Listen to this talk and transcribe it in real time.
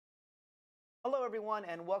Hello everyone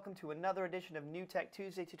and welcome to another edition of NewTek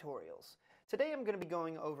Tuesday Tutorials. Today I'm going to be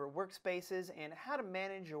going over Workspaces and how to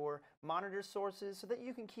manage your monitor sources so that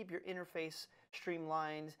you can keep your interface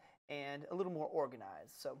streamlined and a little more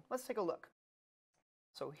organized. So let's take a look.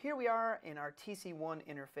 So here we are in our TC1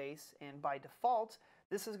 interface, and by default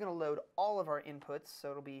this is going to load all of our inputs,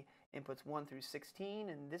 so it'll be inputs 1 through 16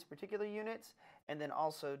 in this particular unit, and then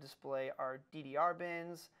also display our DDR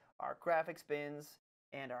bins, our graphics bins,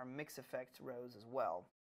 and our mix effect rows as well.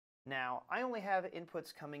 Now, I only have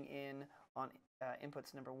inputs coming in on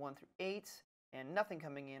inputs number 1 through 8, and nothing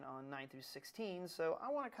coming in on 9 through 16, so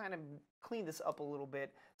I want to kind of clean this up a little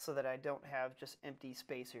bit so that I don't have just empty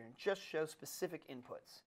space here and just show specific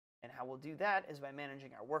inputs. And how we'll do that is by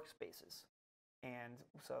managing our workspaces. And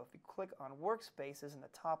so if we click on Workspaces in the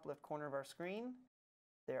top left corner of our screen,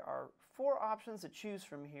 there are 4 options to choose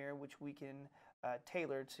from here, which we can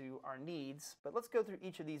tailor to our needs. But let's go through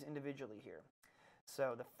each of these individually here.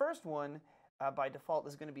 So the first one, by default,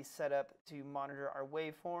 is going to be set up to monitor our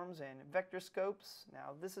waveforms and vector scopes.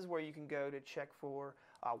 Now, this is where you can go to check for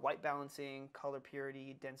white balancing, color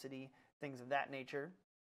purity, density, things of that nature.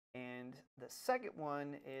 And the second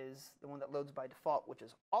one is the one that loads by default, which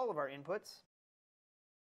is all of our inputs.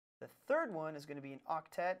 The third one is going to be an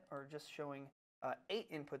octet, or just showing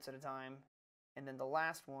 8 inputs at a time, and then the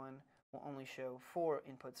last one will only show 4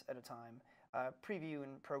 inputs at a time. Preview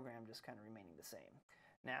and program just kind of remaining the same.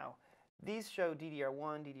 Now, these show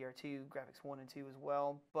DDR1, DDR2, graphics 1 and 2 as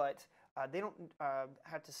well, but they don't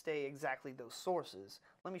have to stay exactly those sources.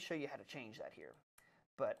 Let me show you how to change that here.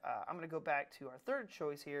 But I'm going to go back to our third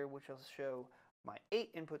choice here, which will show my 8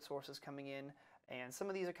 input sources coming in, and some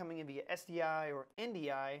of these are coming in via SDI or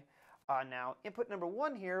NDI. Now, input number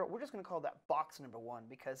 1 here, we're just going to call that box number 1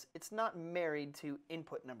 because it's not married to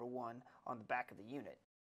input number 1 on the back of the unit.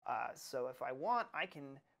 So if I want, I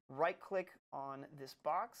can right-click on this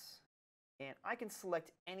box, and I can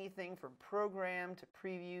select anything from program to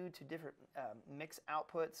preview to different mix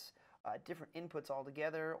outputs, different inputs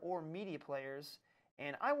altogether, or media players.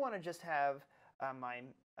 And I want to just have my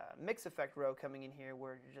mix effect row coming in here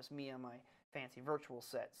where it's just me on my fancy virtual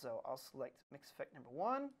set. So I'll select mix effect number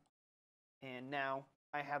 1. And now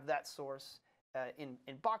I have that source in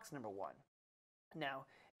box number 1. Now,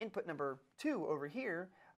 input number 2 over here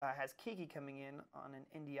has Kiki coming in on an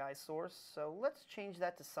NDI source, so let's change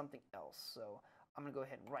that to something else. So I'm going to go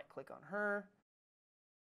ahead and right-click on her,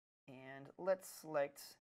 and let's select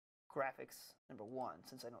graphics number 1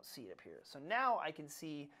 since I don't see it up here. So now I can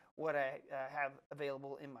see what I have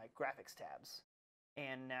available in my graphics tabs.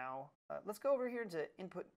 And now let's go over here to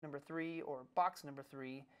input number 3 or box number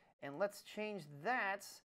 3, and let's change that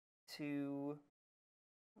to,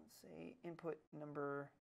 let's say, input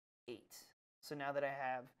number 8. So now that I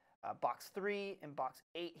have box 3 and box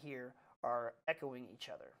 8 here are echoing each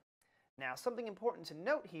other. Now, something important to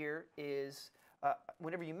note here is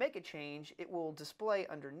whenever you make a change, it will display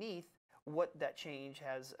underneath what that change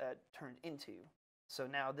has turned into. So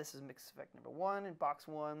now this is mix effect number 1 in box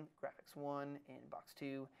 1, graphics 1 in box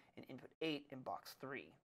 2, and input 8 in box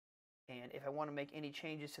 3. And if I want to make any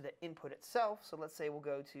changes to the input itself, so let's say we'll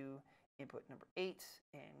go to input number 8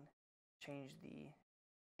 and change the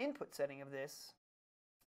input setting of this,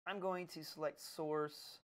 I'm going to select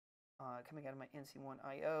source coming out of my NC1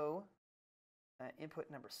 IO,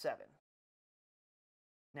 input number 7.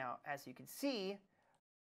 Now, as you can see,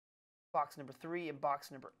 box number 3 and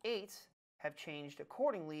box number 8 have changed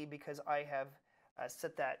accordingly because I have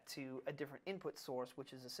set that to a different input source,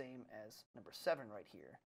 which is the same as number 7 right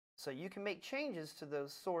here. So you can make changes to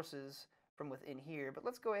those sources from within here, but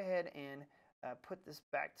let's go ahead and put this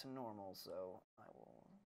back to normal. So I will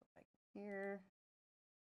go back here,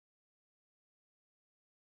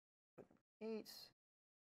 put number 8,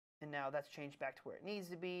 and now that's changed back to where it needs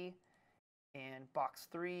to be. And box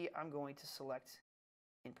 3, I'm going to select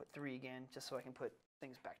input 3 again, just so I can put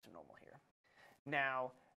things back to normal here.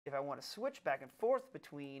 Now, if I want to switch back and forth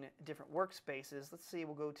between different workspaces, let's see,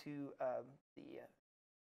 we'll go to the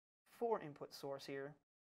 4 input source here.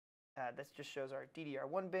 That just shows our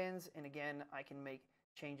DDR1 bins, and again, I can make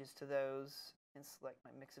changes to those and select my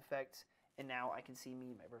mix effect, and now I can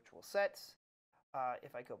see my virtual sets.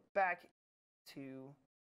 If I go back to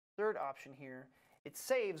third option here, it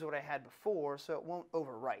saves what I had before, so it won't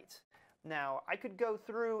overwrite. Now, I could go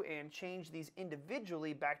through and change these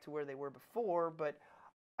individually back to where they were before, but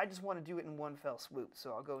I just want to do it in one fell swoop.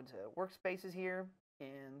 So I'll go into Workspaces here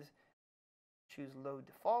and choose Load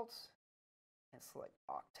Defaults and select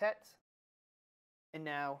Octet. And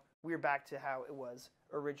now we're back to how it was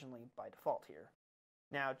originally by default here.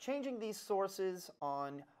 Now, changing these sources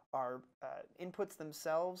on our inputs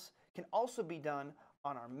themselves can also be done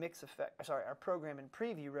on our our program and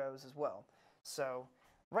preview rows as well. So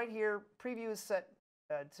right here, preview is set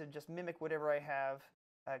to just mimic whatever I have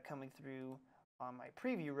coming through on my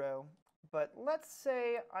preview row. But let's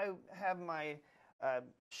say I have my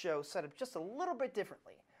show set up just a little bit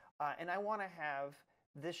differently, and I want to have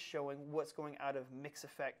this showing what's going out of mix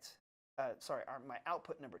effect, my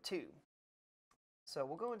output number 2. So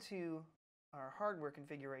we'll go into our hardware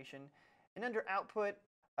configuration, and under output,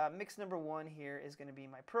 mix number 1 here is going to be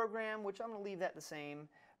my program, which I'm going to leave that the same,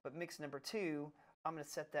 but mix number 2, I'm going to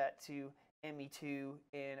set that to ME2,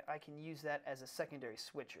 and I can use that as a secondary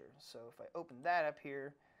switcher. So if I open that up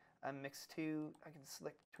here, mix 2, I can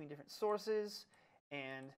select between different sources,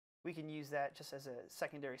 and we can use that just as a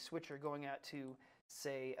secondary switcher going out to,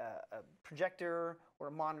 say, a projector or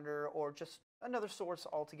a monitor or just another source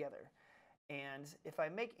altogether. And if I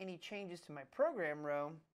make any changes to my program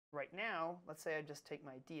row right now, let's say I just take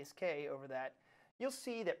my DSK over that, you'll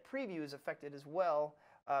see that preview is affected as well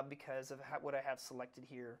because of what I have selected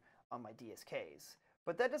here on my DSKs.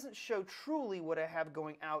 But that doesn't show truly what I have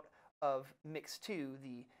going out of mix 2,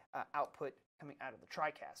 the output coming out of the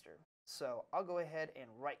TriCaster. So I'll go ahead and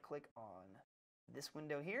right-click on this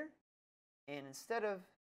window here, and instead of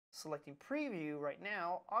selecting preview right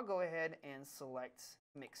now, I'll go ahead and select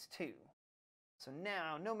mix 2. So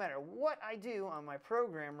now, no matter what I do on my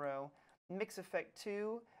program row, mix effect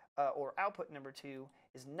 2 or output number 2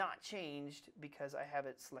 is not changed because I have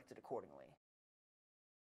it selected accordingly.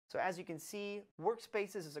 So as you can see,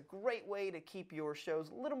 Workspaces is a great way to keep your shows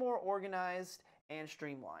a little more organized and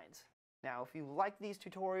streamlined. Now, if you like these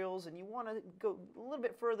tutorials and you want to go a little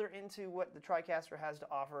bit further into what the TriCaster has to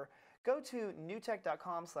offer, go to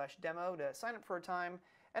newtek.com/demo to sign up for a time,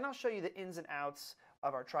 and I'll show you the ins and outs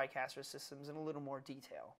of our TriCaster systems in a little more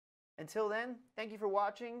detail. Until then, thank you for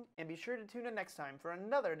watching, and be sure to tune in next time for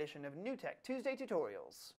another edition of NewTek Tuesday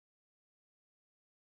Tutorials.